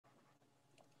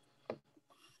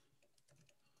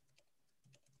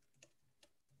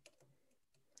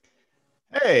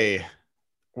Hey,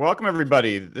 welcome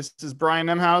everybody. This is Brian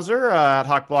Nemhauser at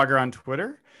Hawk Blogger on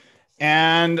Twitter,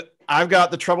 and I've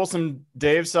got the troublesome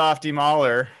Dave Softy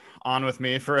Mahler on with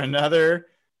me for another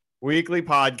weekly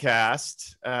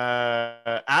podcast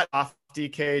at Softy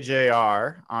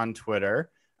KJR on Twitter.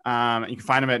 You can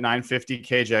find him at 950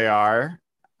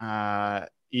 KJR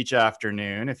each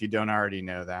afternoon if you don't already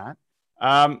know that.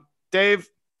 Dave,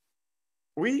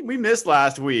 we missed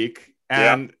last week,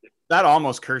 Yeah. and that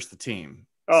almost cursed the team.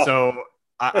 Oh, So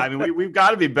I mean, we've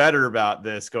got to be better about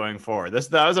this going forward.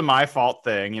 That was a my fault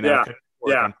thing, yeah. couldn't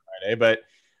work Yeah. on Friday, but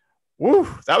woo,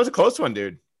 that was a close one,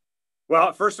 dude.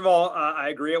 Well, first of all, I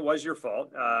agree it was your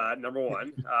fault, number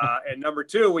one. And number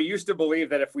two, we used to believe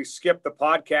that if we skipped the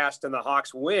podcast and the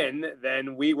Hawks win,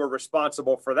 then we were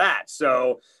responsible for that.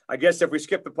 So I guess if we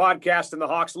skip the podcast and the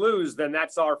Hawks lose, then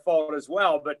that's our fault as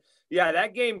well. But yeah,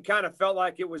 that game kind of felt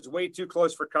like it was way too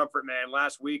close for comfort, man,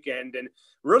 last weekend. And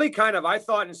really kind of, I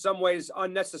thought in some ways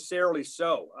unnecessarily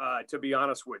so, to be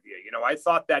honest with you. I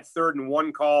thought that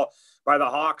 3rd-and-1 call by the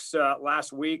Hawks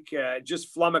last week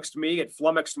just flummoxed me. It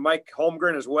flummoxed Mike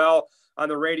Holmgren as well on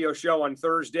the radio show on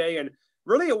Thursday. And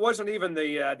really, it wasn't even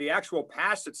the actual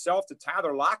pass itself to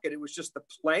Tyler Lockett. It was just the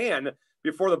plan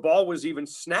before the ball was even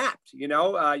snapped. You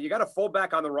got a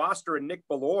fullback on the roster in Nick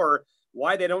Bellore.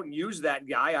 Why they don't use that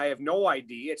guy, I have no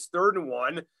idea. It's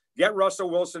 3rd-and-1. Get Russell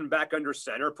Wilson back under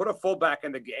center, put a fullback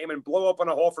in the game, and blow open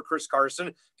a hole for Chris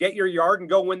Carson, get your yard, and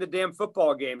go win the damn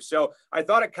football game. So I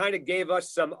thought it kind of gave us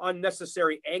some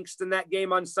unnecessary angst in that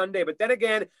game on Sunday. But then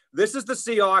again, this is the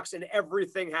Seahawks, and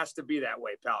everything has to be that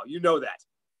way, pal. You know that.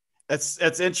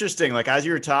 That's interesting. Like, as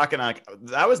you were talking, like,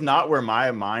 that was not where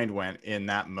my mind went in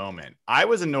that moment. I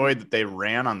was annoyed that they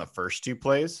ran on the first two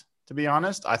plays, to be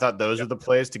honest. I thought those were the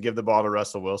plays to give the ball to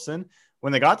Russell Wilson.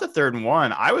 When they got to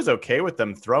 3rd-and-1, I was okay with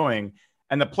them throwing,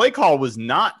 and the play call was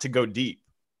not to go deep.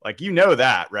 Like,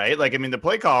 that, right? Like, I mean, the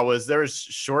play call was there was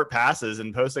short passes,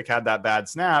 and Posick had that bad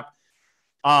snap.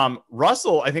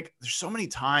 Russell, I think there's so many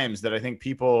times that I think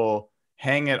people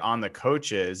hang it on the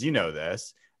coaches,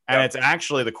 this, and it's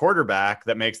actually the quarterback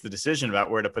that makes the decision about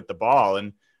where to put the ball.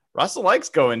 And Russell likes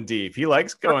going deep. He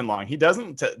likes going long. He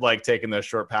doesn't like taking those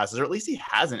short passes, or at least he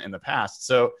hasn't in the past.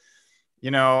 So,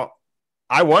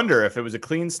 I wonder if it was a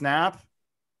clean snap,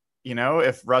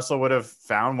 if Russell would have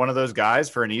found one of those guys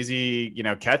for an easy,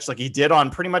 catch like he did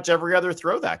on pretty much every other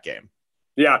throw that game.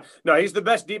 Yeah, no, he's the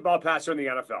best deep ball passer in the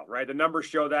NFL, right? The numbers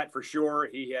show that for sure.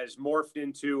 He has morphed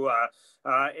into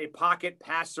a pocket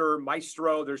passer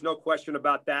maestro. There's no question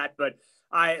about that. But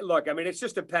I mean, it's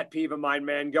just a pet peeve of mine,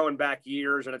 man, going back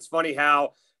years. And it's funny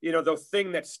how, the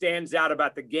thing that stands out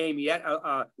about the game yet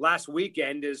last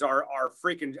weekend is our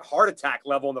freaking heart attack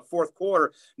level in the fourth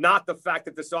quarter, not the fact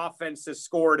that this offense has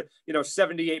scored,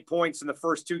 78 points in the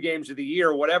first 2 games of the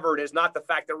year, whatever it is, not the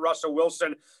fact that Russell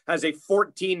Wilson has a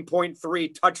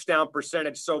 14.3 touchdown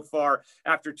percentage so far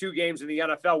after 2 games in the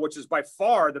NFL, which is by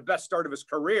far the best start of his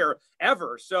career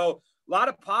ever. So a lot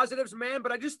of positives, man,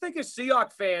 but I just think as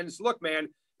Seahawks fans, look, man,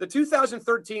 the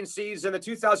 2013 season, the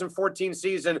 2014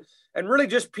 season, and really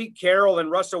just Pete Carroll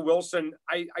and Russell Wilson,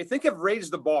 I think have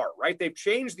raised the bar, right? They've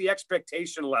changed the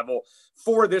expectation level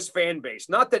for this fan base.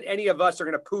 Not that any of us are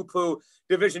going to poo-poo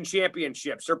division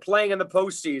championships or playing in the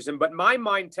postseason, but my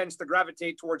mind tends to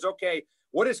gravitate towards, okay,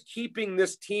 what is keeping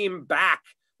this team back?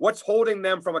 What's holding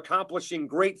them from accomplishing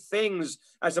great things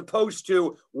as opposed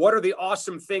to what are the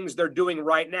awesome things they're doing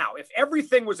right now? If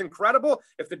everything was incredible,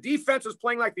 if the defense was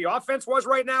playing like the offense was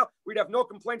right now, we'd have no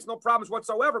complaints, no problems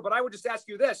whatsoever. But I would just ask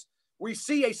you this. We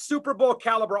see a Super Bowl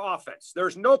caliber offense.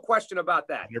 There's no question about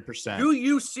that. 100%. Do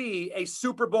you see a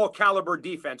Super Bowl caliber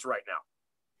defense right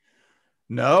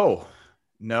now?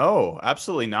 No,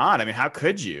 absolutely not. I mean, how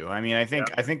could you? I mean, I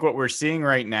think what we're seeing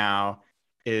right now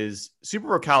is Super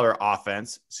Bowl caliber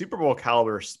offense, Super Bowl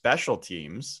caliber special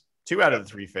teams, 2 out of the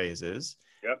 3 phases.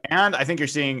 Yep. And I think you're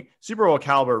seeing Super Bowl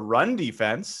caliber run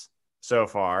defense so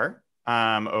far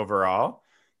overall.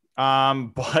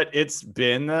 But it's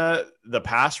been the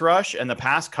pass rush and the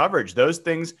pass coverage. Those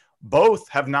things both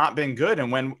have not been good.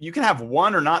 And when you can have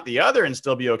one or not the other and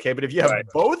still be okay, but if you have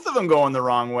both of them going the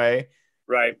wrong way,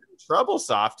 right, trouble,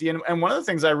 Softy. And one of the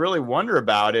things I really wonder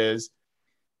about is,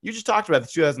 you just talked about the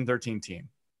 2013 team.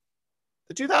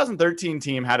 The 2013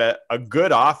 team had a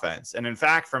good offense. And in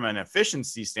fact, from an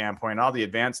efficiency standpoint, all the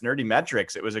advanced nerdy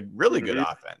metrics, it was a really good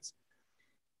offense.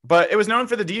 But it was known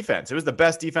for the defense. It was the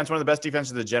best defense, one of the best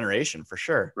defenses of the generation, for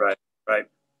sure. Right.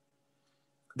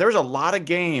 There was a lot of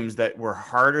games that were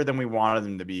harder than we wanted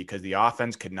them to be because the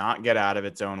offense could not get out of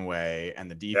its own way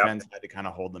and the defense had to kind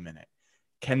of hold them in it.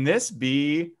 Can this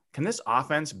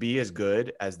offense be as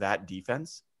good as that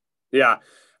defense? Yeah.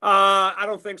 I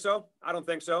don't think so. I don't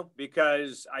think so,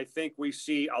 because I think we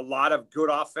see a lot of good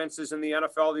offenses in the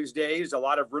NFL these days, a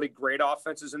lot of really great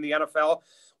offenses in the NFL.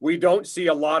 We don't see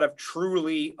a lot of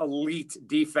truly elite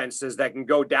defenses that can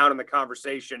go down in the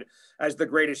conversation as the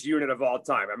greatest unit of all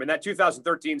time. I mean, that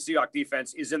 2013 Seahawks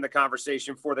defense is in the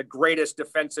conversation for the greatest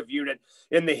defensive unit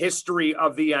in the history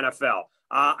of the NFL.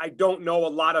 I don't know a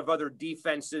lot of other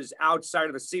defenses outside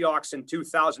of the Seahawks in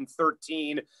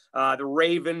 2013, the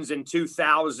Ravens in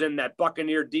 2000, that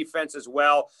Buccaneer defense as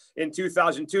well in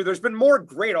 2002. There's been more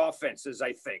great offenses,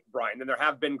 I think, Brian, than there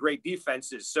have been great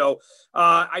defenses. So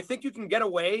I think you can get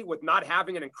away with not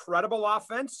having an incredible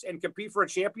offense and compete for a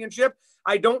championship.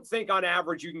 I don't think on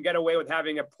average you can get away with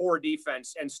having a poor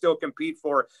defense and still compete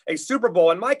for a Super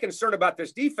Bowl. And my concern about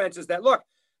this defense is that, look,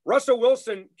 Russell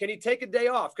Wilson, can he take a day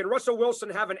off? Can Russell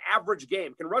Wilson have an average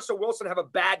game? Can Russell Wilson have a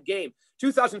bad game?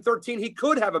 2013, he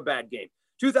could have a bad game.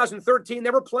 2013,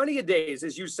 there were plenty of days,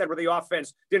 as you said, where the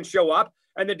offense didn't show up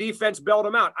and the defense bailed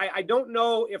him out. I don't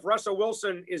know if Russell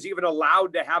Wilson is even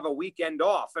allowed to have a weekend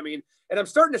off. I mean, and I'm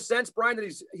starting to sense, Brian,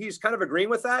 that he's kind of agreeing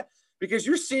with that, because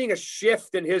you're seeing a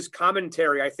shift in his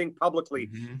commentary, I think, publicly.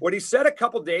 Mm-hmm. What he said a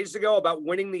couple days ago about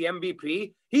winning the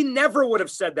MVP, he never would have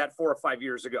said that 4 or 5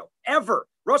 years ago, ever.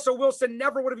 Russell Wilson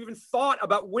never would have even thought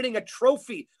about winning a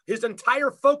trophy. His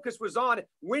entire focus was on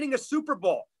winning a Super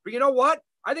Bowl. But you know what?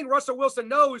 I think Russell Wilson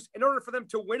knows in order for them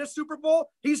to win a Super Bowl,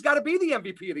 he's got to be the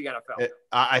MVP of the NFL.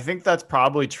 I think that's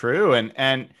probably true.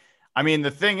 And I mean,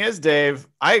 the thing is, Dave,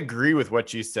 I agree with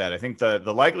what you said. I think the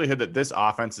likelihood that this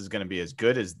offense is going to be as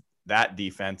good as that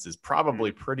defense is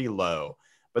probably pretty low.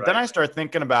 But then I start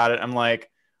thinking about it. I'm like,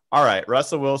 all right,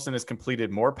 Russell Wilson has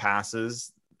completed more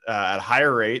passes at a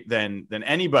higher rate than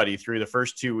anybody through the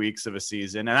first 2 weeks of a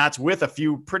season. And that's with a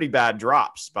few pretty bad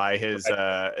drops by his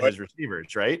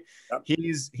receivers, right? Yep.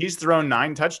 He's thrown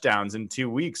 9 touchdowns in 2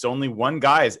 weeks. Only one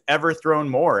guy has ever thrown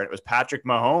more. It was Patrick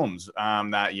Mahomes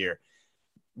that year.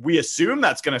 We assume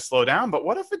that's going to slow down, but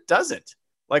what if it doesn't?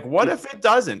 Like, what if it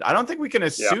doesn't? I don't think we can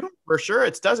assume for sure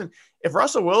it doesn't. If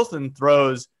Russell Wilson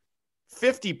throws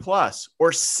 50 plus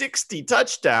or 60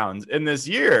 touchdowns in this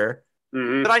year,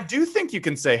 then I do think you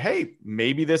can say, hey,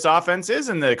 maybe this offense is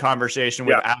in the conversation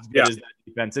with as good as that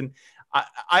defense. And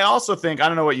I also think, I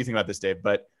don't know what you think about this, Dave,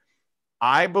 but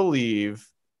I believe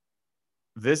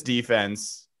this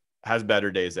defense has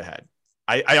better days ahead.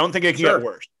 I don't think it can get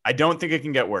worse. I don't think it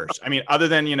can get worse. I mean, other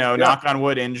than, knock on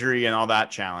wood, injury and all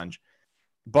that challenge.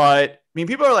 But I mean,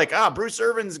 people are like, Bruce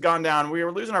Irvin's gone down. We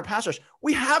were losing our pass rush.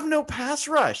 We have no pass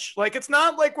rush. Like, it's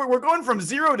not like we're going from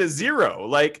 0 to 0.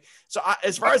 Like, so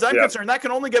as far as I'm concerned, that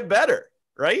can only get better,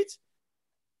 right?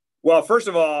 Well, first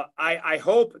of all, I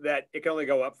hope that it can only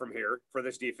go up from here for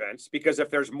this defense, because if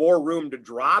there's more room to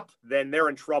drop, then they're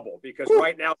in trouble, because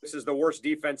right now this is the worst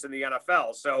defense in the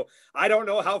NFL. So I don't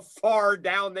know how far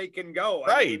down they can go.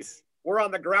 Right. I mean, we're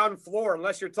on the ground floor,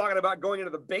 unless you're talking about going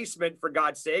into the basement, for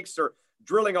God's sakes, or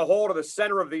drilling a hole to the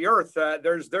center of the earth.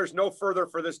 There's no further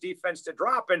for this defense to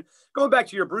drop. And going back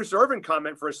to your Bruce Irvin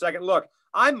comment for a second, look,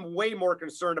 I'm way more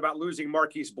concerned about losing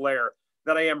Marquise Blair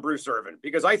than I am Bruce Irvin,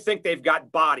 because I think they've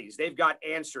got bodies, they've got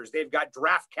answers, they've got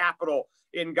draft capital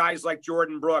in guys like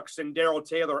Jordan Brooks and Darrell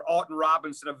Taylor, Alton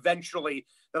Robinson eventually,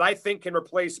 that I think can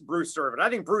replace Bruce Irvin.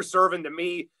 I think Bruce Irvin, to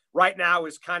me, right now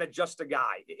is kind of just a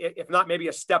guy, if not maybe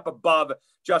a step above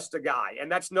just a guy. And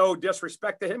that's no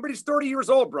disrespect to him, but he's 30 years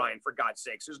old, Brian, for God's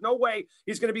sakes. There's no way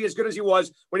he's going to be as good as he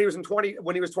was when he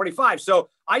was 25. So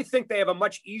I think they have a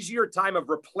much easier time of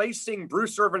replacing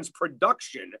Bruce Irvin's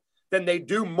production than they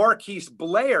do Marquise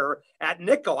Blair at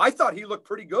nickel. I thought he looked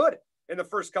pretty good in the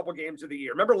first couple games of the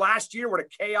year. Remember last year, what a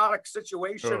chaotic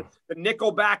situation the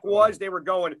nickelback was? They were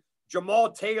going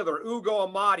Jamal Taylor, Ugo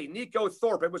Amadi, Nico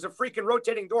Thorpe. It was a freaking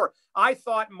rotating door. I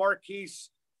thought Marquise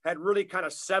had really kind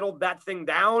of settled that thing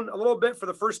down a little bit for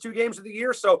the first 2 games of the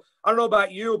year. So I don't know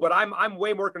about you, but I'm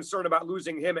way more concerned about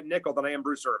losing him at nickel than I am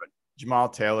Bruce Irvin. Jamal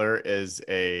Taylor is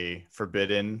a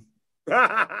forbidden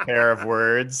pair of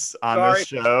words on this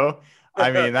show.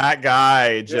 I mean, that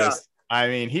guy just, I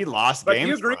mean, he lost games. Do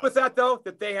you agree with that, though,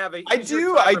 that they have a... I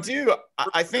do.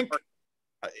 I think,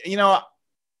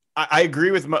 I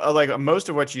agree with like most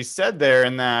of what you said there,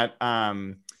 in that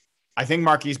I think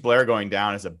Marquise Blair going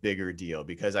down is a bigger deal,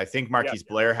 because I think Marquise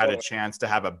Blair had a chance to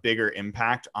have a bigger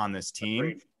impact on this team.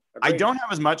 Agreed. I don't have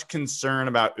as much concern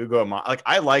about Ugo Amadi. Like,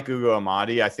 I like Ugo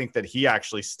Amadi. I think that he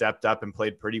actually stepped up and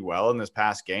played pretty well in this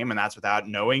past game, and that's without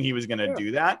knowing he was going to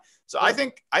do that. So I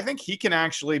think he can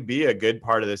actually be a good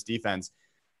part of this defense.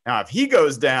 Now, if he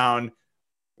goes down,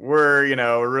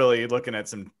 we're really looking at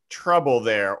some trouble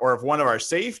there. Or if one of our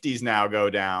safeties now go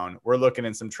down, we're looking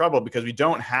in some trouble because we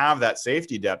don't have that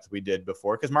safety depth we did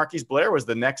before, because Marquise Blair was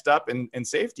the next up in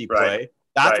safety play.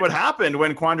 That's what happened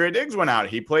when Quandre Diggs went out.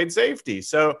 He played safety.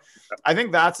 So I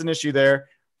think that's an issue there.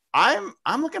 I'm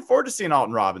looking forward to seeing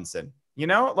Alton Robinson.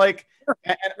 And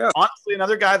honestly,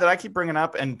 another guy that I keep bringing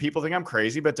up, and people think I'm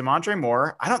crazy, but Demontre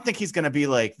Moore, I don't think he's going to be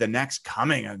like the next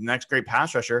coming, the next great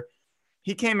pass rusher.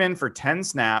 He came in for 10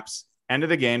 snaps, end of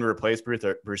the game, to replace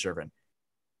Bruce Irvin.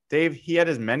 Dave, he had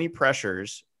as many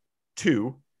pressures,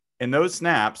 2, in those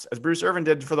snaps as Bruce Irvin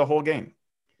did for the whole game.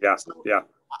 Yeah, yeah.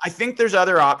 I think there's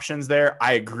other options there.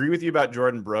 I agree with you about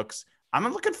Jordan Brooks. I'm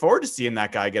looking forward to seeing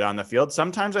that guy get on the field.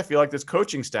 Sometimes I feel like this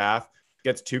coaching staff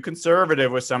gets too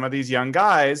conservative with some of these young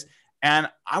guys, and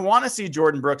I want to see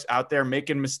Jordan Brooks out there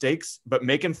making mistakes, but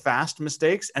making fast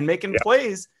mistakes and making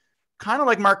plays, kind of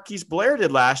like Marquise Blair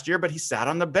did last year, but he sat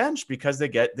on the bench because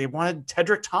they wanted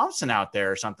Tedrick Thompson out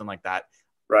there or something like that.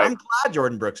 Right. I'm glad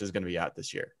Jordan Brooks is going to be out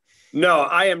this year. No,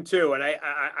 I am too. And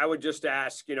I would just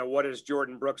ask, what is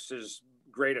Jordan Brooks's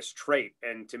greatest trait?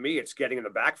 And to me, it's getting in the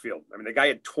backfield. I mean, the guy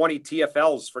had 20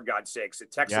 TFLs, for God's sakes,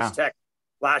 at Texas Tech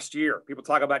last year. People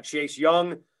talk about Chase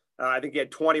Young. I think he had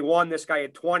 21. This guy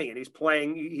had 20, and he's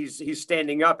playing. He's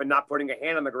standing up and not putting a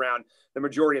hand on the ground the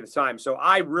majority of the time. So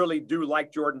I really do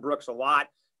like Jordan Brooks a lot,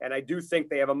 and I do think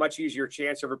they have a much easier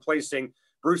chance of replacing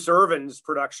Bruce Irvin's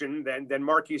production than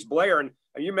Marquise Blair. And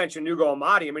you mentioned Ugo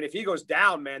Amadi. I mean, if he goes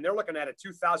down, man, they're looking at a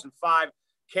 2005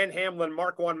 Ken Hamlin,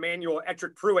 Marquand Manuel,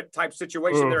 Ettrick Pruitt type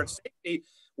situation there at safety,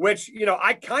 which,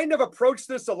 I kind of approached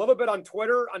this a little bit on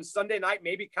Twitter on Sunday night,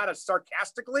 maybe kind of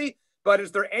sarcastically. But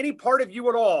is there any part of you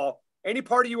at all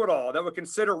that would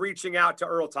consider reaching out to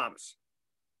Earl Thomas?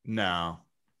 No.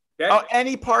 Okay. Oh,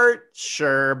 any part?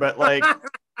 Sure. But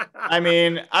I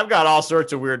mean, I've got all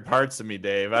sorts of weird parts of me,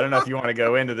 Dave. I don't know if you want to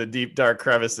go into the deep, dark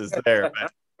crevices there,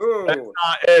 but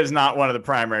it is not one of the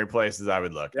primary places I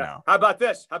would look. No. How about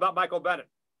this? How about Michael Bennett?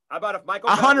 How about if Michael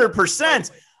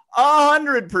 100%,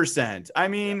 100%. I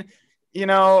mean,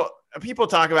 people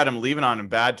talk about him leaving on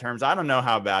bad terms. I don't know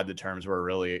how bad the terms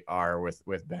really are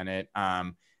with Bennett.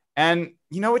 And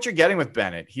you know what you're getting with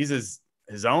Bennett? He's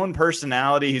his own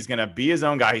personality. He's going to be his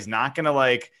own guy. He's not going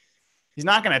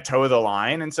to toe the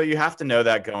line. And so you have to know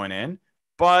that going in,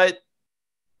 but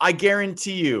I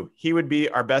guarantee you he would be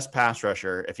our best pass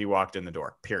rusher if he walked in the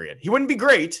door, period. He wouldn't be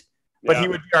great, but he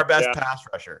would be our best pass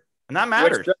rusher. And that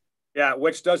matters.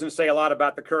 Which doesn't say a lot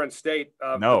about the current state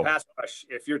of the pass rush.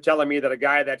 If you're telling me that a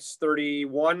guy that's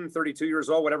 31, 32 years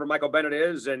old, whatever Michael Bennett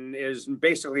is, and is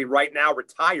basically right now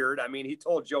retired. I mean, he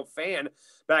told Joe Fan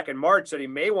back in March that he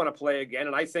may want to play again.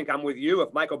 And I think I'm with you.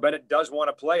 If Michael Bennett does want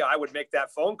to play, I would make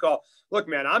that phone call. Look,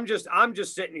 man, I'm just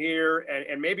sitting here,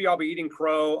 and maybe I'll be eating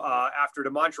crow after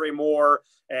Demontre Moore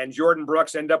and Jordan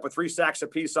Brooks end up with 3 sacks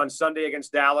apiece on Sunday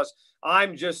against Dallas.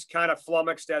 I'm just kind of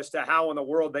flummoxed as to how in the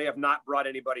world they have not brought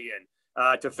anybody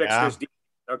in to fix this deal.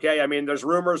 Okay. I mean, there's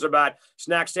rumors about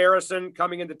Snacks Harrison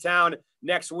coming into town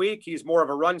next week. He's more of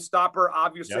a run stopper,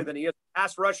 obviously, than he is a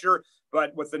pass rusher.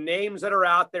 But with the names that are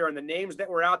out there and the names that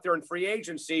were out there in free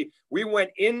agency, we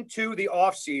went into the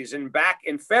offseason back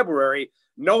in February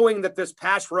knowing that this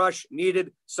pass rush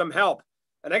needed some help.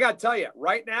 And I got to tell you,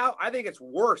 right now, I think it's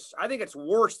worse. I think it's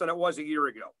worse than it was a year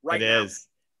ago. Right now.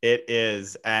 It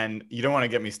is. And you don't want to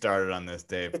get me started on this,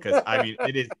 Dave, because I mean,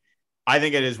 it is. I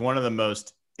think it is one of the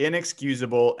most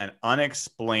inexcusable and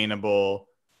unexplainable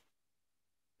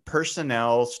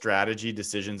personnel strategy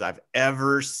decisions I've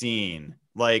ever seen.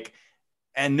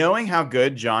 And knowing how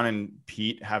good John and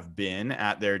Pete have been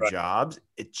at their jobs,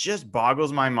 it just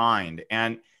boggles my mind.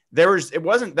 And it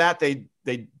wasn't that they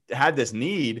had this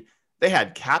need. They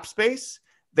had cap space.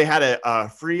 They had a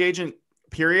free agent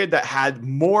period that had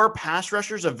more pass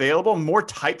rushers available, more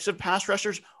types of pass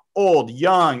rushers, old,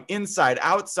 young, inside,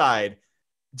 outside,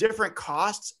 different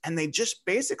costs. And they just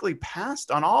basically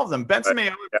passed on all of them. Benson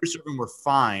Mayowa and Bruce Irvin were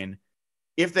fine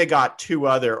if they got 2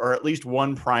 other, or at least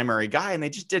 1 primary guy, and they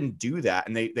just didn't do that.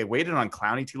 And they waited on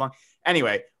Clowney too long.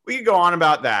 Anyway, we could go on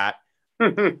about that.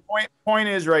 Point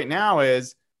is right now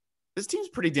is this team's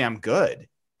pretty damn good.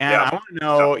 And I want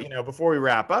to know, before we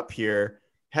wrap up here,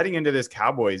 heading into this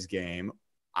Cowboys game,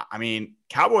 I mean,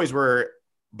 Cowboys were,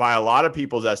 by a lot of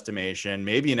people's estimation,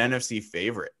 maybe an NFC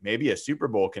favorite, maybe a Super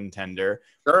Bowl contender.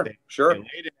 Sure. They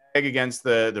laid an egg against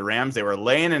the Rams. They were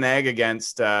laying an egg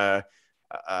against the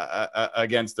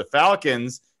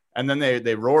Falcons, and then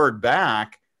they roared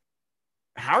back.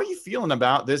 How are you feeling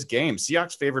about this game?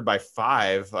 Seahawks favored by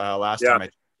 5 last time.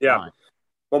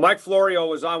 Well, Mike Florio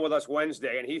was on with us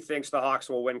Wednesday, and he thinks the Hawks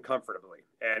will win comfortably.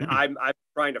 And I'm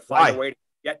trying to find a way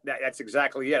Yeah, that's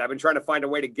exactly it. I've been trying to find a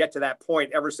way to get to that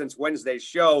point ever since Wednesday's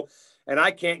show, and I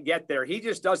can't get there. He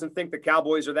just doesn't think the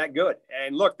Cowboys are that good.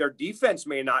 And look, their defense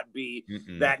may not be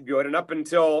that good. And up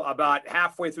until about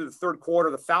halfway through the third quarter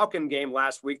of the Falcon game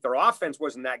last week, their offense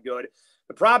wasn't that good.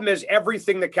 The problem is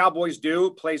everything the Cowboys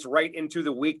do plays right into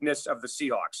the weakness of the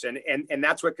Seahawks. And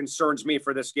that's what concerns me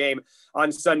for this game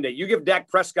on Sunday. You give Dak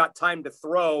Prescott time to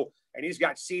throw, and he's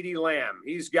got CeeDee Lamb.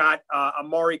 He's got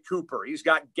Amari Cooper. He's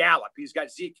got Gallup. He's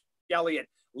got Zeke Elliott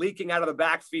leaking out of the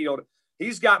backfield.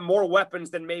 He's got more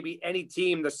weapons than maybe any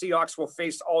team the Seahawks will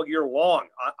face all year long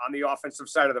on the offensive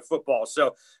side of the football.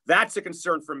 So that's a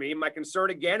concern for me. My concern,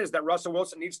 again, is that Russell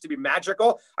Wilson needs to be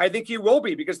magical. I think he will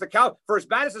be, because for as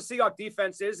bad as the Seahawks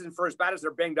defense is and for as bad as they're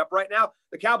banged up right now,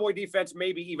 the Cowboy defense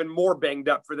may be even more banged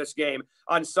up for this game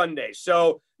on Sunday.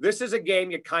 So this is a game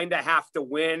you kind of have to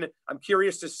win. I'm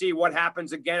curious to see what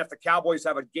happens again if the Cowboys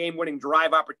have a game-winning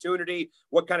drive opportunity.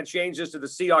 What kind of changes do the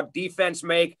Seahawks defense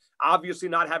make? Obviously,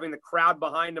 not having the crowd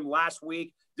behind them last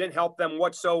week didn't help them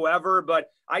whatsoever. But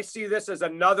I see this as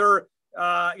another,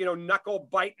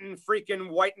 knuckle-biting, freaking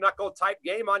white-knuckle type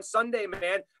game on Sunday,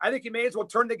 man. I think you may as well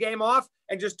turn the game off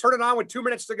and just turn it on with 2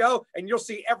 minutes to go, and you'll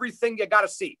see everything you got to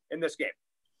see in this game.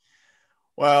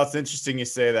 Well, it's interesting you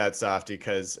say that, Softy,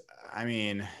 because I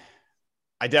mean,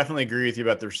 I definitely agree with you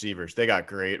about the receivers. They got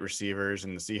great receivers,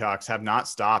 and the Seahawks have not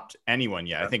stopped anyone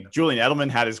yet. I think Julian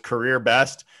Edelman had his career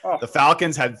best. The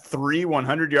Falcons had 3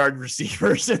 100-yard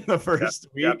receivers in the first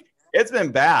week. Yep. It's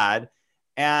been bad.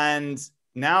 And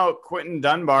now Quentin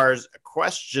Dunbar's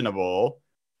questionable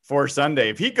for Sunday.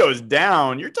 If he goes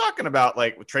down, you're talking about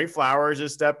like Trey Flowers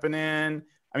is stepping in.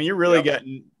 I mean, you're really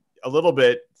getting a little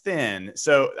bit thin.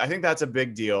 So I think that's a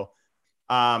big deal.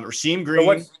 Rasheem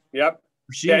Green.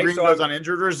 Rasheem Green goes on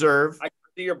injured reserve. I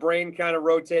see your brain kind of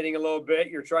rotating a little bit.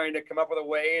 You're trying to come up with a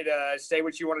way to say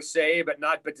what you want to say, but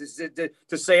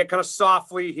to say it kind of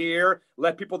softly here,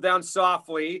 let people down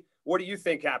softly. What do you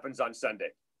think happens on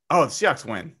Sunday? Oh, the Seahawks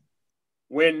win.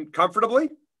 Win comfortably?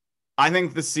 I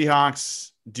think the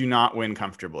Seahawks do not win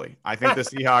comfortably. I think the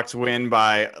Seahawks win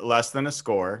by less than a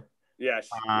score. Yes.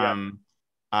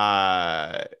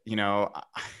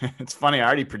 It's funny. I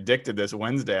already predicted this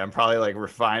Wednesday. I'm probably like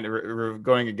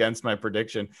going against my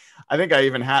prediction. I think I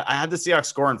had the Seahawks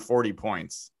scoring 40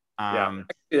 points.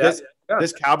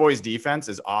 This Cowboys defense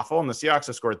is awful, and the Seahawks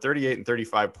have scored 38 and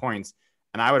 35 points.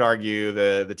 And I would argue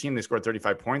the team they scored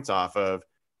 35 points off of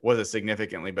was a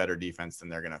significantly better defense than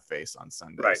they're going to face on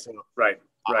Sunday. Right.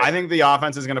 I think the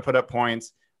offense is going to put up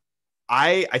points.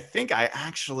 I think I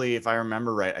actually, if I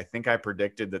remember right, I think I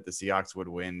predicted that the Seahawks would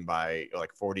win by like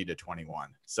 40-21.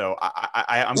 So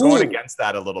I'm going against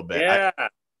that a little bit. Yeah.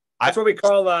 That's what we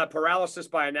call paralysis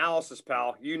by analysis,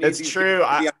 pal. You need it's true.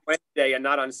 On Wednesday and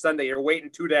not on Sunday. You're waiting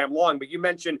too damn long. But you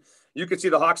mentioned you could see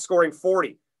the Hawks scoring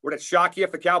 40. Would it shock you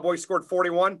if the Cowboys scored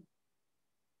 41?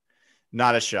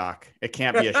 Not a shock. It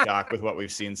can't be a shock with what we've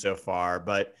seen so far.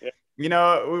 But,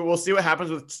 we'll see what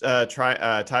happens with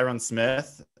Tyron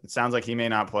Smith. It sounds like he may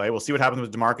not play. We'll see what happens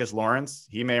with DeMarcus Lawrence.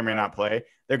 He may or may not play.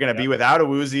 They're going to be without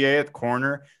Awuzie at the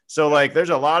corner. So,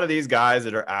 there's a lot of these guys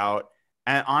that are out.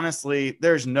 And honestly,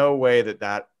 there's no way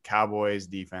that Cowboys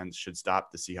defense should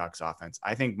stop the Seahawks offense.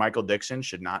 I think Michael Dixon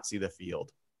should not see the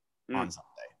field on Sunday.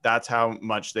 That's how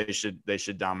much they should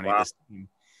dominate this team.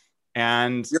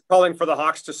 And you're calling for the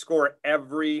Hawks to score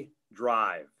every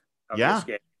drive of this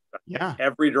game. Yeah.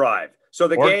 Every drive.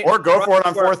 So or go for it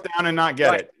on fourth down and not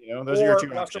get it. Those are your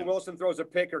two options. Russell Wilson throws a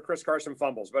pick or Chris Carson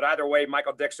fumbles. But either way,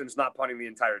 Michael Dixon's not punting the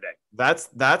entire day. That's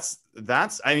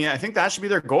I think that should be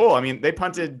their goal. I mean, they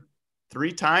punted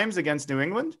 3 times against New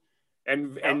England.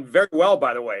 And very well,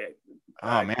 by the way.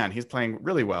 Oh man, he's playing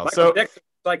really well. Michael Dixon,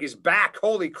 like he's back.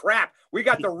 Holy crap. We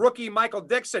got the rookie Michael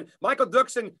Dixon. Michael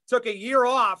Dixon took a year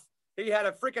off. He had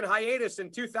a freaking hiatus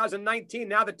in 2019.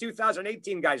 Now the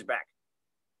 2018 guy's back.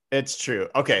 It's true.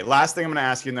 Okay, last thing I'm going to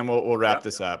ask you, and then we'll wrap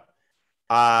this up.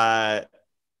 Well,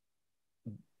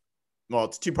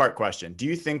 it's a 2-part question. Do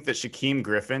you think that Shaquem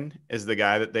Griffin is the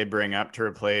guy that they bring up to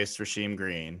replace Rasheem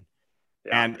Green?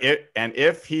 Yeah. And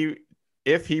if he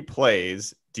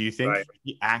plays, do you think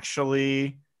he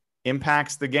actually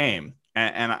impacts the game?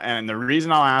 And the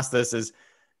reason I'll ask this is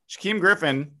Shaquem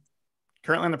Griffin,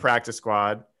 currently in the practice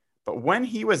squad, but when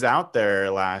he was out there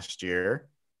last year,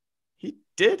 he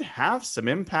did have some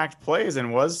impact plays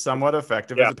and was somewhat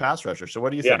effective as a pass rusher. So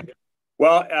what do you think?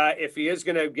 Well, if he is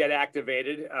going to get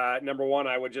activated, number one,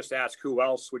 I would just ask who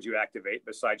else would you activate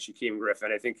besides Shaquem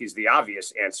Griffin? I think he's the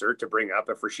obvious answer to bring up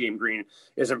if Rasheem Green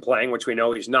isn't playing, which we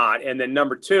know he's not. And then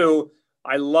number two,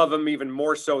 I love him even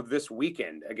more so this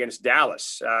weekend against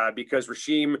Dallas because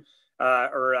Rasheem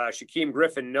Shaquem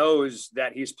Griffin knows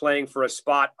that he's playing for a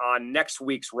spot on next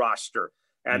week's roster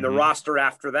and the roster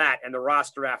after that and the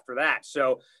roster after that.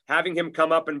 So having him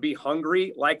come up and be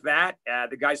hungry like that,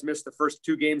 the guy's missed the first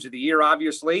 2 games of the year,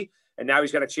 obviously, and now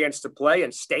he's got a chance to play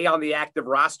and stay on the active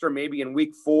roster maybe in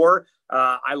week 4.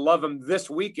 I love him this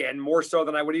weekend more so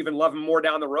than I would even love him more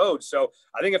down the road. So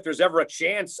I think if there's ever a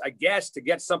chance, I guess, to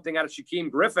get something out of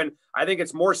Shaquem Griffin, I think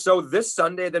it's more so this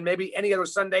Sunday than maybe any other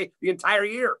Sunday the entire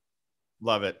year.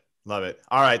 Love it. Love it.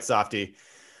 All right, Softy.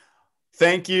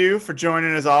 Thank you for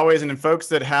joining as always. And then folks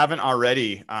that haven't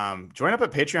already, join up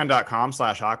at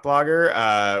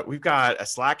patreon.com/hawkblogger. We've got a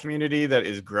Slack community that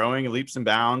is growing leaps and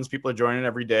bounds. People are joining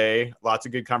every day. Lots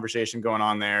of good conversation going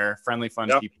on there. Friendly,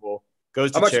 fun people.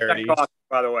 Goes to charity.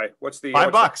 By the way, what's the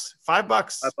 $5? $5.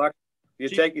 $5. You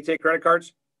take credit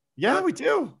cards? Yeah, we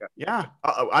do. Yeah.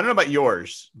 I don't know about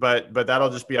yours, but that'll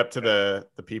just be up to the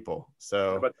people.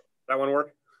 So but that one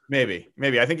work? Maybe.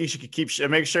 I think you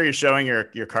should make sure you're showing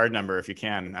your card number if you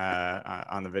can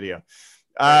on the video.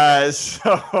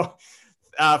 So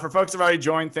for folks who've already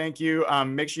joined, thank you.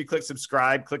 Make sure you click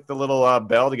subscribe, click the little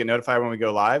bell to get notified when we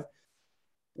go live.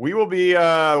 We will be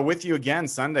with you again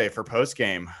Sunday for post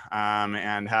game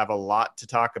and have a lot to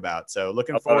talk about. So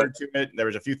looking forward to it. There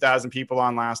was a few thousand people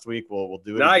on last week. We'll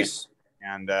do it. Nice.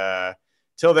 Again. And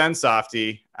till then,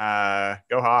 Softy, go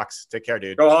Hawks. Take care,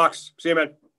 dude. Go Hawks. See you, man.